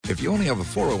If you only have a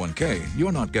 401k,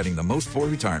 you're not getting the most for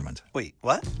retirement. Wait,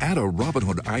 what? Add a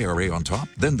Robinhood IRA on top,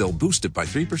 then they'll boost it by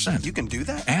 3%. You can do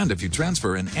that? And if you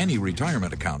transfer in any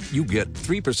retirement account, you get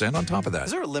 3% on top of that.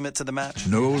 Is there a limit to the match?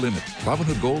 No limit.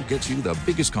 Robinhood Gold gets you the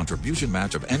biggest contribution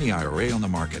match of any IRA on the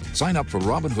market. Sign up for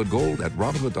Robinhood Gold at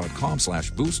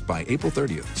Robinhood.com/boost by April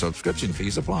 30th. Subscription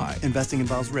fees apply. Investing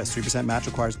involves risk. 3% match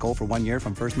requires gold for 1 year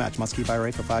from first match. Must keep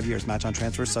IRA for 5 years. Match on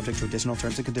transfers subject to additional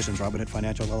terms and conditions. Robinhood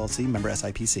Financial LLC, member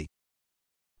SIPC.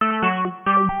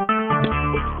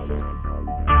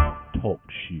 Talk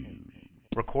shoes.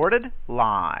 Recorded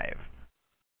live.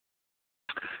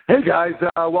 Hey guys,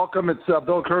 welcome. It's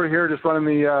Bill Kerr here, just running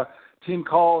the team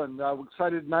call, and we're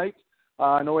excited tonight.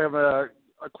 I know we have a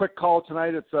quick call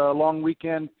tonight. It's a long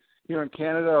weekend here in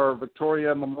Canada, or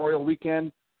Victoria Memorial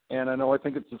Weekend, and I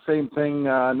think it's the same thing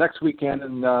next weekend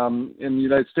in the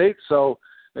United States. So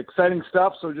exciting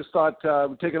stuff. So just thought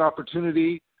we'd take an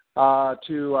opportunity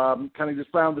to kind of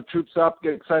just round the troops up,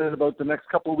 get excited about the next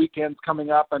couple of weekends coming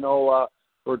up. I know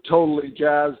we're totally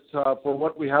jazzed for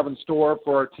what we have in store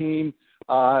for our team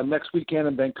next weekend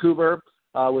in Vancouver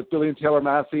with Billy and Taylor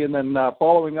Massey. And then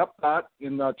following up that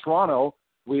in Toronto,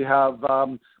 we have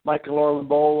Mike and Laura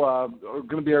Limbaugh are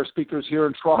going to be our speakers here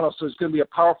in Toronto. So it's going to be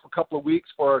a powerful couple of weeks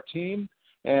for our team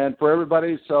and for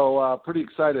everybody. So pretty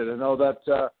excited. I know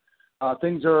that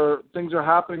things are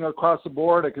happening across the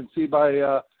board. I can see by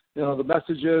the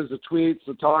messages, the tweets,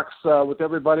 the talks with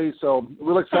everybody. So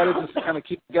really excited just to kind of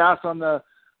keep gas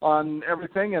on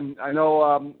everything. And I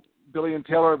know Billy and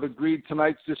Taylor have agreed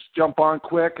tonight to just jump on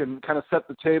quick and kind of set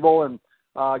the table and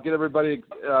get everybody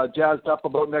jazzed up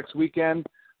about next weekend.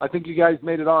 I think you guys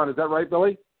made it on. Is that right,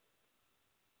 Billy?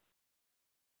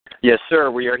 Yes,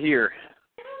 sir. We are here.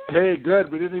 Hey,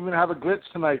 good. We didn't even have a glitch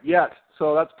tonight yet,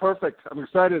 so that's perfect. I'm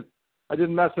excited. I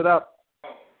didn't mess it up.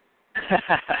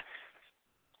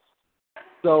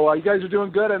 So you guys are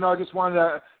doing good. I know I just wanted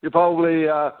to, you probably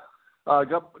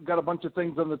got a bunch of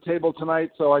things on the table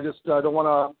tonight, so I just don't want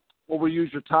to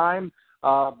overuse your time,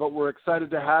 but we're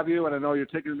excited to have you, and I know you're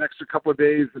taking an extra couple of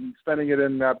days and spending it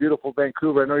in beautiful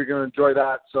Vancouver. I know you're going to enjoy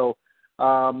that. So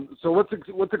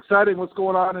what's exciting, what's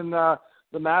going on in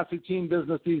the Massey team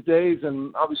business these days?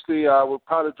 And obviously we're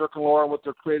proud of Dirk and Laura and what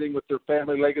they're creating with their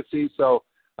family legacy. So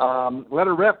let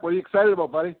it rip. What are you excited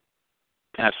about, buddy?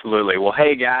 Absolutely. Well,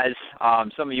 hey guys,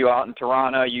 some of you out in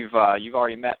Toronto, you've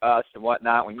already met us and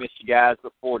whatnot. We miss you guys.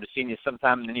 Look forward to seeing you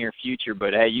sometime in the near future.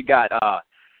 But hey, you got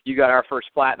our first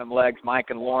platinum legs,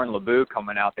 Mike and Lauren LeBeau,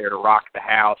 coming out there to rock the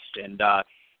house, and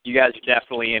you guys are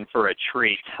definitely in for a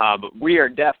treat. But we are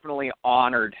definitely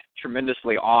honored,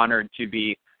 tremendously honored, to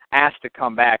be asked to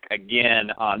come back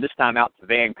again. This time out to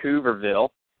Vancouverville,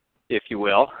 if you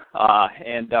will,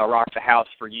 and rock the house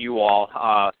for you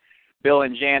all. Bill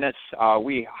and Janice,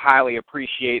 we highly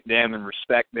appreciate them and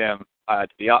respect them to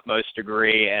the utmost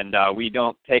degree, and we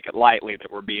don't take it lightly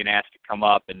that we're being asked to come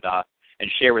up and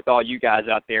share with all you guys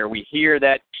out there. We hear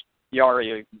that you are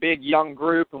a big young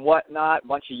group and whatnot, a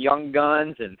bunch of young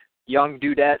guns and young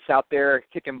dudettes out there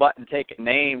kicking butt and taking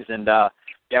names, and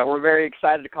yeah, we're very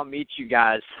excited to come meet you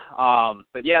guys.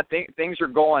 But yeah, things are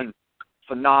going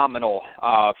phenomenal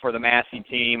for the Massey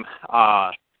team.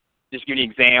 Just give you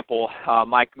an example,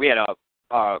 Mike, we had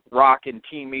a rockin'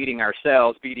 team meeting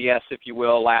ourselves, BDS, if you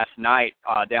will, last night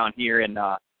down here in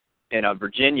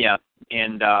Virginia.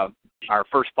 And our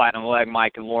first platinum leg,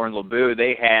 Mike and Lauren LeBeau,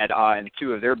 they had, in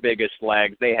two of their biggest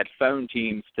legs, they had phone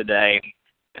teams today,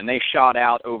 and they shot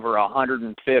out over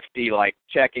 150, like,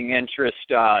 checking interest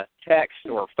texts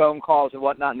or phone calls and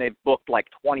whatnot, and they've booked like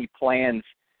 20 plans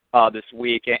this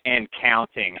week and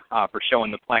counting for showing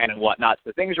the plan and whatnot.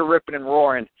 So things are ripping and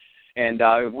roaring. And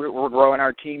we're growing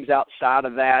our teams outside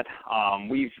of that.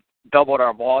 We've doubled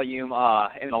our volume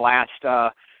in the last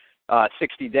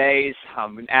 60 days.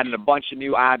 We've added a bunch of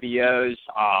new IBOs,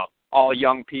 all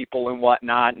young people and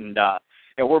whatnot. And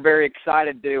we're very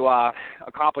excited to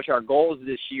accomplish our goals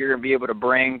this year and be able to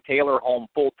bring Taylor home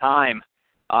full-time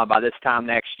by this time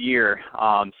next year.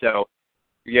 So,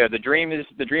 yeah, the dream is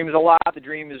alive. The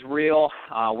dream is real.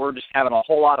 We're just having a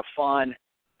whole lot of fun,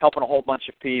 helping a whole bunch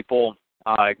of people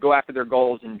go after their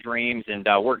goals and dreams, and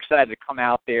we're excited to come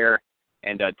out there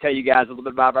and tell you guys a little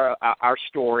bit about our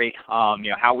story,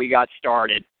 how we got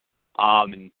started,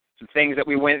 and some things that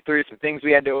we went through, some things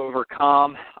we had to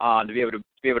overcome to be able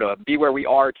to be where we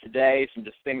are today, some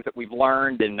just things that we've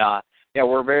learned, and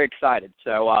we're very excited.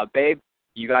 So, babe,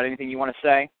 you got anything you want to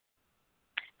say?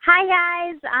 Hi,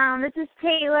 guys. This is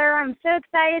Taylor. I'm so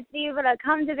excited to be able to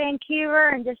come to Vancouver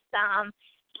and just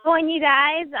join you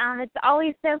guys. It's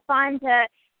always so fun to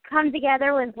come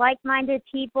together with like-minded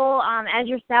people as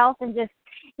yourself and just,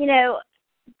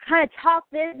 kind of talk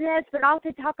business, but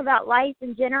also talk about life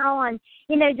in general and,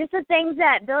 just the things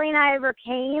that Billy and I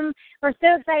overcame. We're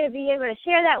so excited to be able to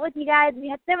share that with you guys. We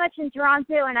had so much in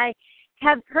Toronto, and I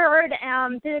have heard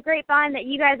through the grapevine that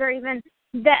you guys are even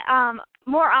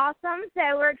more awesome. So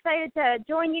we're excited to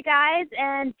join you guys,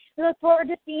 and we look forward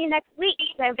to seeing you next week.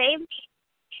 So, babe.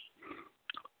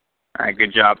 All right,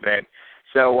 good job, babe.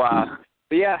 So,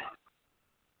 yeah,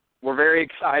 we're very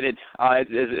excited.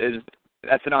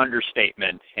 That's an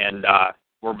understatement, and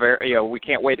we're very, we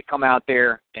can't wait to come out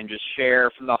there and just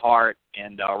share from the heart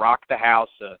and rock the house,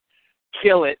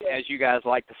 kill it, as you guys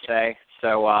like to say.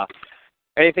 So,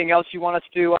 anything else you want us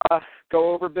to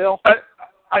go over, Bill?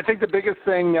 I think the biggest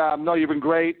thing, no, you've been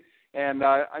great, and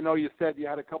I know you said you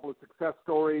had a couple of success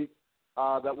stories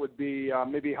that would be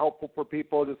maybe helpful for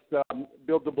people, just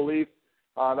build the belief.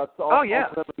 That's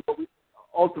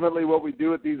ultimately what we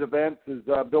do at these events is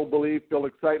build belief, build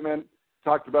excitement.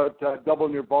 Talked about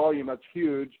doubling your volume. That's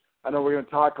huge. I know we're going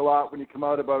to talk a lot when you come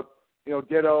out about,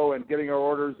 Ditto and getting our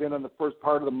orders in on the first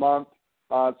part of the month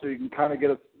so you can kind of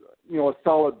get a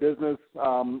solid business.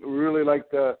 We really like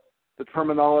the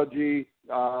terminology,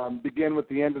 begin with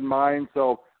the end in mind.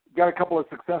 So got a couple of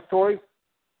success stories?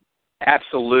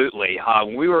 Absolutely.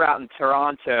 When we were out in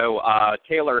Toronto,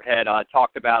 Taylor had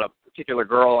talked about a particular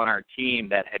girl on our team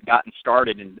that had gotten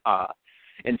started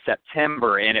in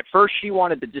September, and at first she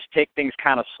wanted to just take things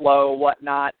kind of slow,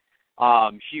 whatnot.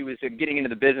 She was getting into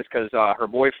the business because her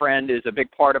boyfriend is a big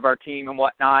part of our team and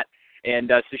whatnot, and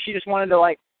so she just wanted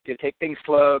to take things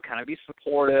slow, kind of be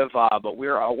supportive. But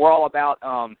we're all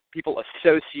about people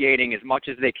associating as much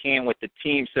as they can with the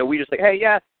team. So we just hey,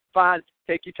 yeah, fine,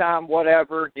 take your time,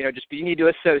 whatever. You need to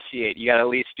associate. You got to at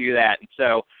least do that. And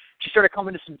so she started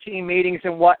coming to some team meetings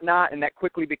and whatnot, and that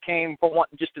quickly became from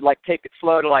wanting just to take it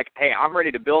slow to hey, I'm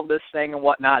ready to build this thing and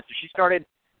whatnot. So she started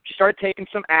taking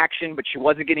some action, but she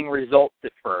wasn't getting results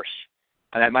at first.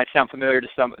 And that might sound familiar to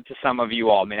some of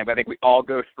you all. I think we all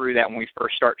go through that when we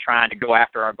first start trying to go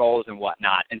after our goals and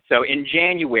whatnot. And so in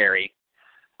January,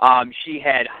 she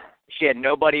had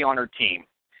nobody on her team,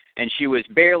 and she was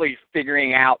barely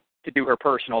figuring out to do her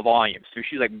personal volume. So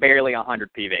she's barely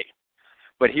 100 PV.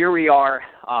 But here we are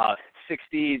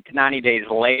 60 to 90 days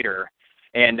later,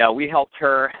 and we helped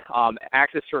her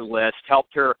access her list,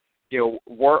 helped her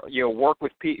work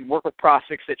with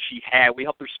prospects that she had. We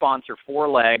helped her sponsor 4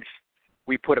 legs.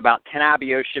 We put about 10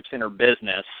 IBO ships in her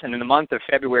business, and in the month of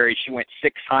February she went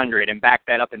 600 and backed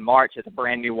that up in March as a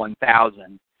brand new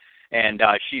 1,000. And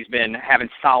she's been having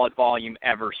solid volume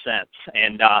ever since.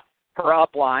 And her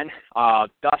upline,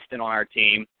 Dustin on our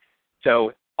team,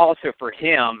 so also for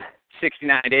him,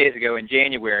 69 days ago in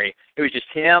January, it was just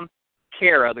him,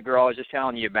 Kara, the girl I was just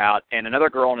telling you about, and another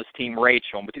girl on his team,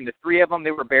 Rachel. And between the 3 of them, they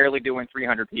were barely doing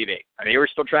 300 PV. They were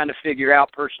still trying to figure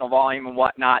out personal volume and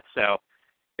whatnot. So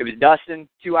it was Dustin,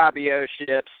 2 IBO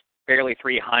ships, barely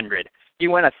 300. He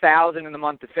went 1,000 in the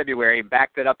month of February,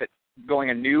 backed it up at going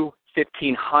a new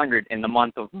 1,500 in the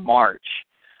month of March.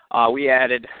 We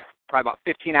added probably about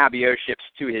 15 IBO ships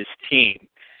to his team.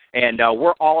 And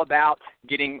we're all about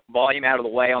getting volume out of the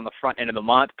way on the front end of the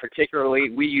month. Particularly,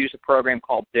 we use a program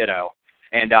called Ditto.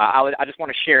 And I just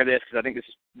want to share this because I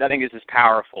think this is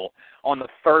powerful. On the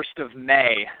 1st of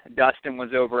May, Dustin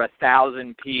was over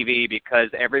 1,000 PV because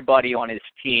everybody on his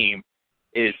team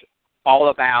is all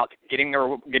about getting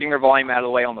their volume out of the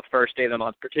way on the first day of the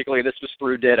month. Particularly, this was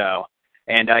through Ditto.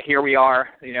 And here we are,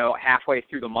 halfway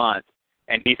through the month,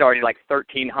 and he's already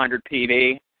 1,300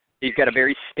 PV. He's got a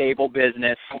very stable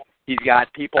business. He's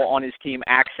got people on his team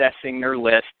accessing their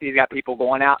list. He's got people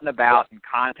going out and about and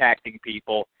contacting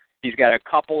people. He's got a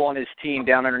couple on his team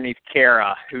down underneath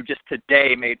Kara who just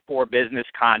today made 4 business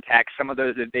contacts, some of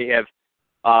those that they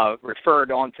have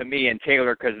referred on to me and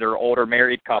Taylor because they're older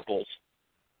married couples.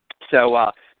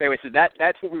 So anyway, so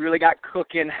that's what we really got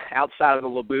cooking outside of the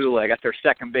Labu leg. That's our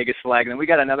second biggest leg. And then we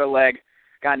got another leg,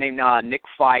 a guy named Nick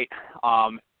Fight.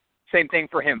 Same thing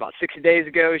for him. About 60 days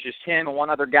ago, it was just him and one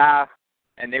other guy.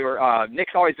 And they were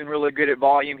Nick's always been really good at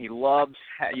volume. He loves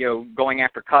going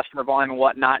after customer volume and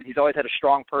whatnot. He's always had a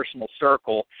strong personal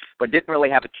circle, but didn't really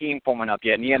have a team forming up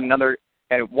yet. And he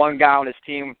had one guy on his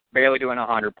team barely doing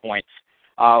 100 points.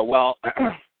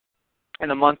 In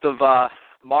the month of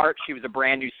March, he was a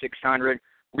brand new 600.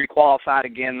 Requalified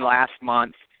again last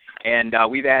month, and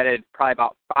we've added probably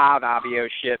about 5 IBO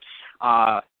ships,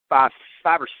 5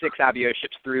 or 6 IBO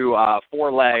ships through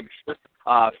 4 legs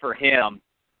for him.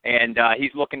 And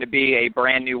he's looking to be a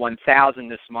brand new 1,000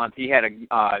 this month. He had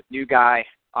a new guy,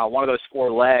 one of those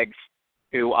 4 legs,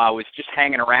 who was just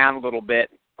hanging around a little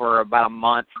bit for about a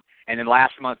month. And then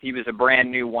last month he was a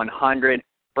brand new 100.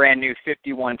 brand new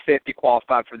 5150,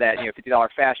 qualified for that, $50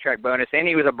 fast track bonus, and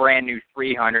he was a brand new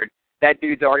 300. That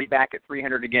dude's already back at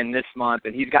 300 again this month,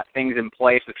 and he's got things in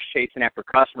place of chasing after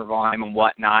customer volume and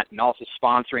whatnot, and also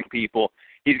sponsoring people.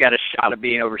 He's got a shot of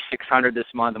being over 600 this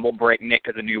month, and we'll break Nick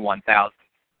to the new 1,000.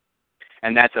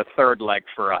 And that's a third leg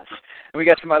for us. And we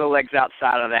got some other legs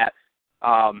outside of that,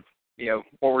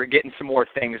 where we're getting some more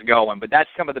things going. But that's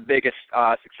some of the biggest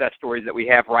success stories that we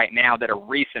have right now that are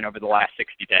recent over the last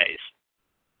 60 days.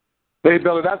 Hey,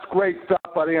 Billy, that's great stuff,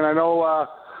 buddy. And I know,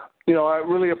 I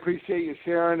really appreciate you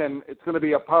sharing, and it's going to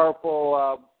be a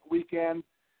powerful weekend.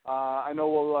 I know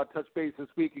we'll touch base this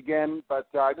week again, but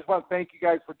I just want to thank you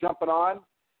guys for jumping on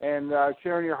and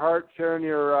sharing your heart, sharing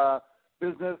your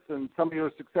business and some of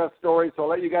your success stories. So I'll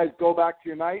let you guys go back to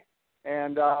your night,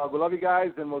 and we love you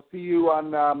guys, and we'll see you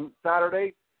on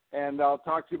Saturday, and I'll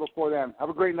talk to you before then. Have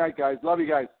a great night, guys. Love you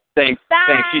guys. Thanks. Bye.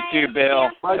 Thanks, you too, Bill.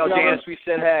 Bye, Tell Janice we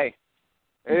said hey.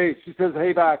 Hey, she says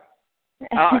hey back.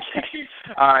 All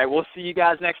right, we'll see you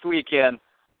guys next weekend.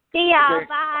 See ya. Okay.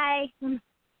 Bye.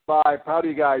 Bye. Proud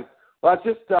of you guys. Well, that's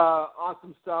just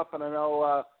awesome stuff, and I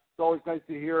know it's always nice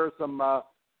to hear some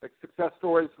success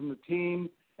stories from the team.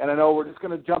 And I know we're just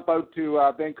going to jump out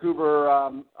to Vancouver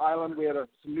Island. We had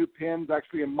some new pins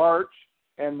actually in March,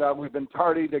 and we've been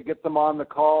tardy to get them on the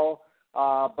call.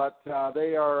 But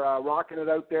they are rocking it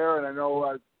out there, and I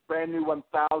know brand new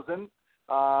 1,000.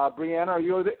 Brianna, are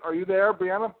you there,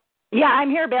 Brianna? Yeah, I'm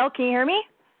here, Bill. Can you hear me?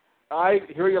 I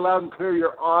hear you loud and clear.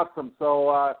 You're awesome.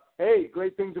 So, hey,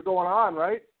 great things are going on,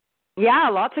 right? Yeah,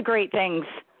 lots of great things.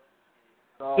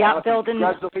 Awesome.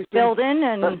 building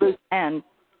and.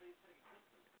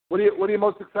 What are you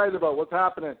most excited about? What's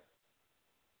happening?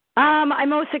 I'm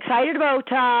most excited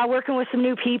about working with some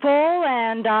new people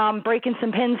and breaking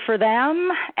some pins for them,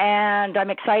 and I'm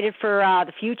excited for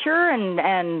the future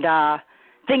and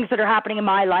things that are happening in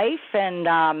my life, and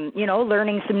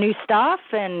learning some new stuff,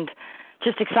 and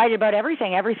just excited about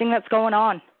everything that's going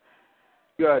on.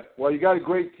 Good. Well, you got a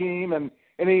great team, and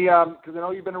any because I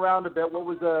know you've been around a bit. What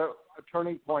was a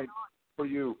turning point for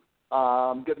you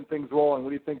getting things rolling?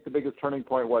 What do you think the biggest turning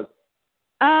point was?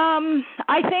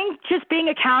 I think just being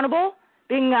accountable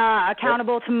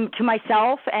to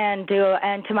myself and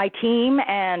to my team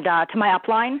and to my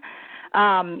upline.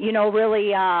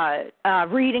 Really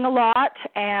reading a lot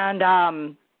and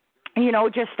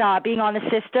just being on the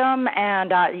system and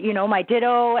my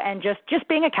ditto, and just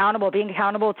being accountable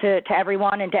to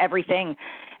everyone and to everything,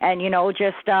 and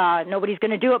nobody's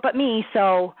going to do it but me,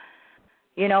 so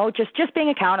just being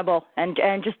accountable and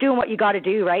just doing what you got to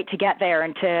do, right, to get there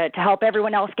and to help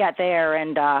everyone else get there,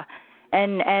 and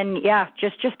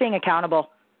just being accountable.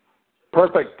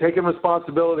 Perfect. Taking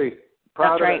responsibility.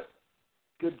 Proud That's right. Of it.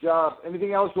 Good job.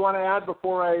 Anything else you want to add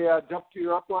before I jump to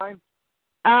your upline?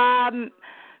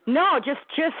 No, just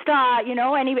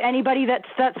anybody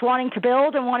that's wanting to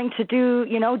build and wanting to do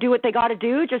what they got to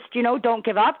do, just don't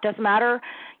give up. Doesn't matter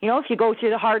if you go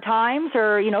through the hard times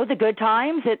or the good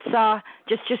times. It's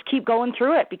just keep going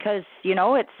through it, because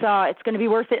it's going to be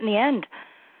worth it in the end.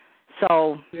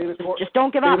 So just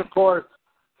don't give up. Stay the course.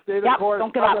 Stay the course.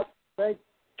 Don't give up. Thanks,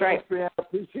 Brianna.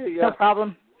 Appreciate you. No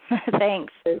problem.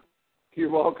 Thanks. You're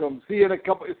welcome. See you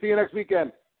next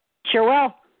weekend. Sure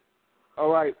will. All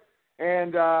right.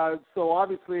 And so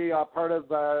obviously part of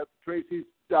Tracy's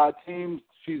team,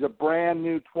 she's a brand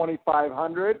new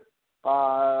 2,500.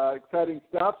 Exciting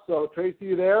stuff. So Tracy,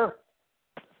 you there?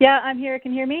 Yeah, I'm here.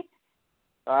 Can you hear me?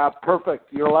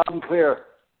 Perfect. You're loud and clear.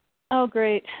 Oh,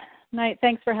 great. Night.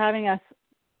 Thanks for having us.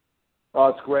 Oh,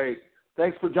 it's great.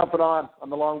 Thanks for jumping on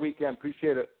the long weekend.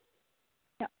 Appreciate it.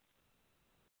 Yeah.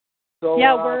 So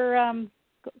yeah, we're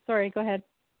sorry, go ahead.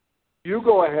 You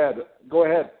go ahead. Go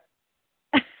ahead.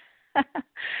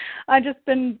 I'm just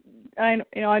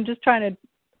trying to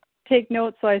take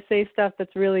notes so I say stuff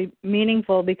that's really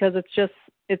meaningful, because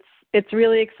it's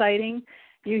really exciting.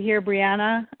 You hear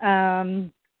Brianna.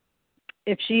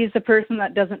 If she's the person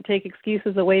that doesn't take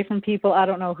excuses away from people, I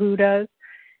don't know who does.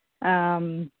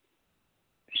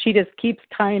 She just keeps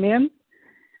time in.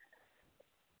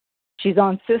 She's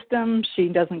on system. She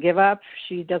doesn't give up.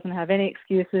 She doesn't have any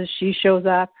excuses. She shows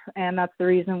up, and that's the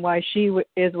reason why she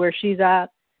is where she's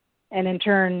at, and in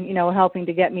turn, helping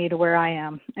to get me to where I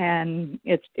am. And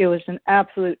it was an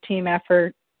absolute team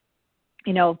effort.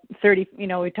 We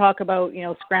talk about,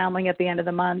 scrambling at the end of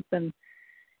the month, and,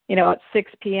 at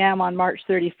 6 p.m. on March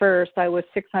 31st, I was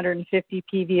 650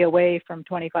 PV away from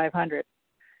 2,500.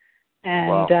 And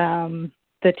wow.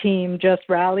 The team just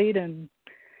rallied, and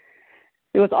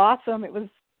it was awesome.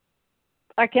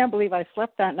 I can't believe I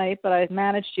slept that night, but I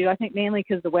managed to. I think mainly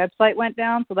because the website went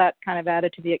down, so that kind of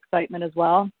added to the excitement as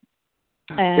well.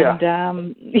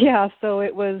 And so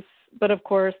it was, but of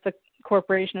course the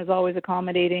corporation is always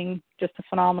accommodating, just a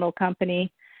phenomenal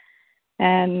company.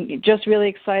 And just really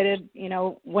excited,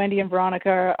 Wendy and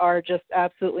Veronica are just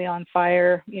absolutely on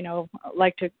fire. I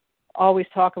like to always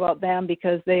talk about them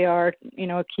because they are,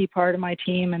 a key part of my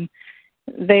team, and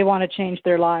they want to change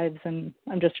their lives. And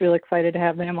I'm just really excited to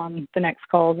have them on the next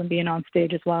calls and being on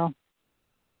stage as well.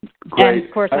 Great. And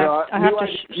of course, I have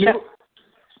to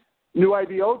new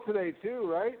IBO today too,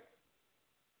 right?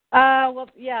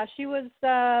 She was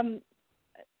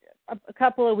a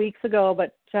couple of weeks ago,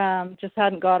 but just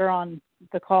hadn't got her on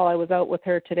the call. I was out with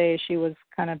her today. She was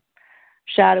kind of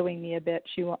shadowing me a bit.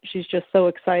 She's just so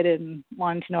excited and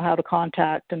wanting to know how to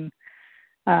contact, and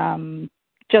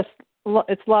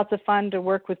it's lots of fun to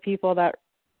work with people that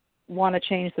want to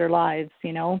change their lives,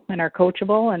 and are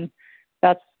coachable. And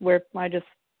that's where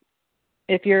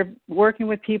if you're working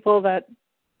with people that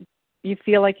you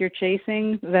feel like you're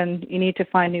chasing, then you need to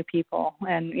find new people.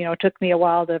 And, it took me a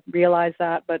while to realize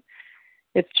that, but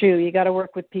it's true. You got to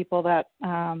work with people that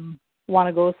want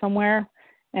to go somewhere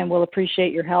and will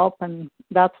appreciate your help. And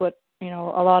that's what, a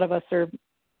lot of us are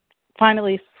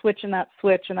finally switching that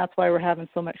switch, and that's why we're having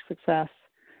so much success.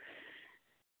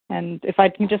 And if I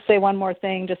can just say one more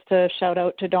thing, just to shout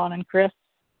out to Dawn and Chris,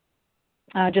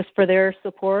 just for their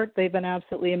support. They've been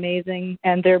absolutely amazing,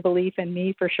 and their belief in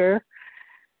me for sure.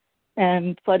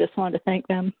 And so I just wanted to thank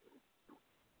them.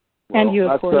 Well, and you,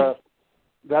 of course.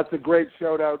 That's a great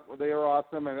shout out. They are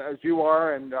awesome, and as you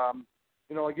are. And,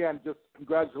 again, just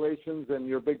congratulations, and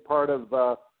you're a big part of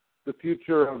the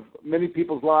future of many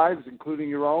people's lives, including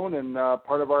your own, and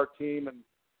part of our team, and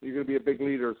you're going to be a big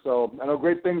leader. So I know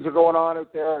great things are going on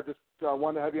out there. I just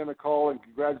wanted to have you on the call and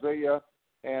congratulate you.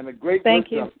 And a great Thank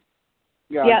wisdom.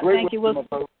 you. Yeah, great thank you.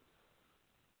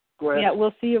 Go ahead. Yeah,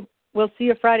 we'll see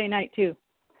you Friday night too.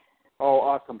 Oh,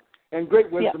 awesome. And great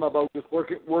wisdom about just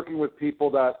working with people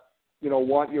that,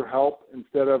 want your help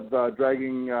instead of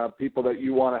dragging people that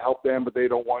you want to help them, but they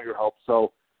don't want your help.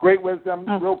 So great wisdom.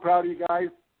 Real proud of you guys.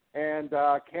 And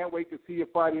can't wait to see you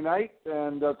Friday night.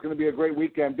 And it's going to be a great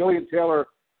weekend. Billy and Taylor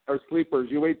are sleepers.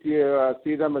 You wait till you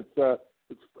see them.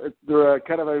 They're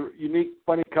kind of a unique,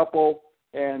 funny couple.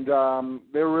 And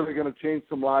they're really going to change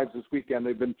some lives this weekend.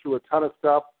 They've been through a ton of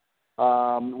stuff,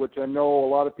 which I know a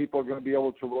lot of people are going to be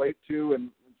able to relate to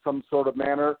in some sort of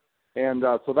manner. And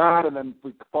and then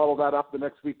we follow that up the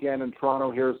next weekend in Toronto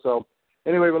here. So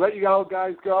anyway, we'll let you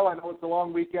guys go. I know it's a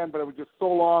long weekend, but it was just so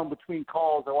long between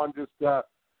calls. I want to just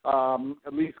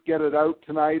at least get it out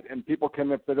tonight, and people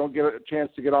can, if they don't get a chance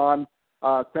to get on,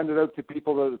 send it out to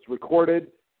people that it's recorded,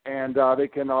 and they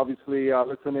can obviously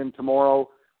listen in tomorrow.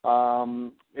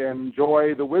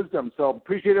 Enjoy the wisdom. So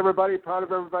appreciate everybody, proud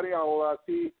of everybody. I'll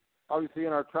see, obviously,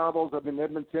 in our travels. I'm in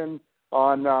Edmonton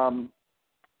on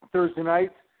Thursday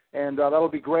night, and that'll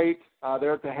be great.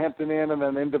 There at the Hampton Inn, and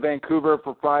then into Vancouver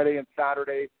for Friday and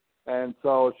Saturday. And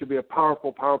so it should be a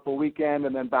powerful, powerful weekend,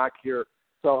 and then back here.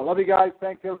 So I love you guys.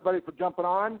 Thanks, everybody, for jumping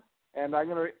on. And I'm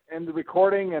going to end the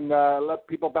recording and let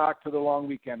people back to the long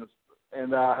weekend.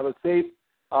 And have a safe,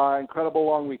 incredible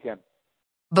long weekend.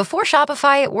 Before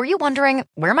Shopify, were you wondering,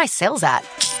 where are my sales at?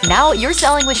 Now you're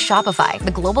selling with Shopify,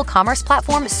 the global commerce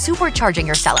platform supercharging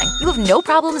your selling. You have no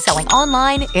problem selling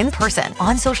online, in person,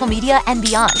 on social media, and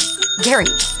beyond. Gary,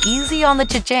 easy on the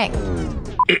cha-ching.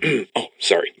 Oh,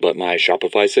 sorry, but my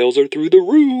Shopify sales are through the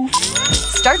roof.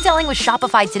 Start selling with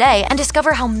Shopify today and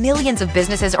discover how millions of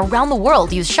businesses around the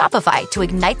world use Shopify to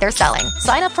ignite their selling.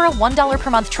 Sign up for a $1 per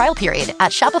month trial period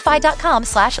at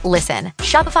shopify.com/listen.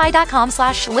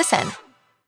 Shopify.com/listen.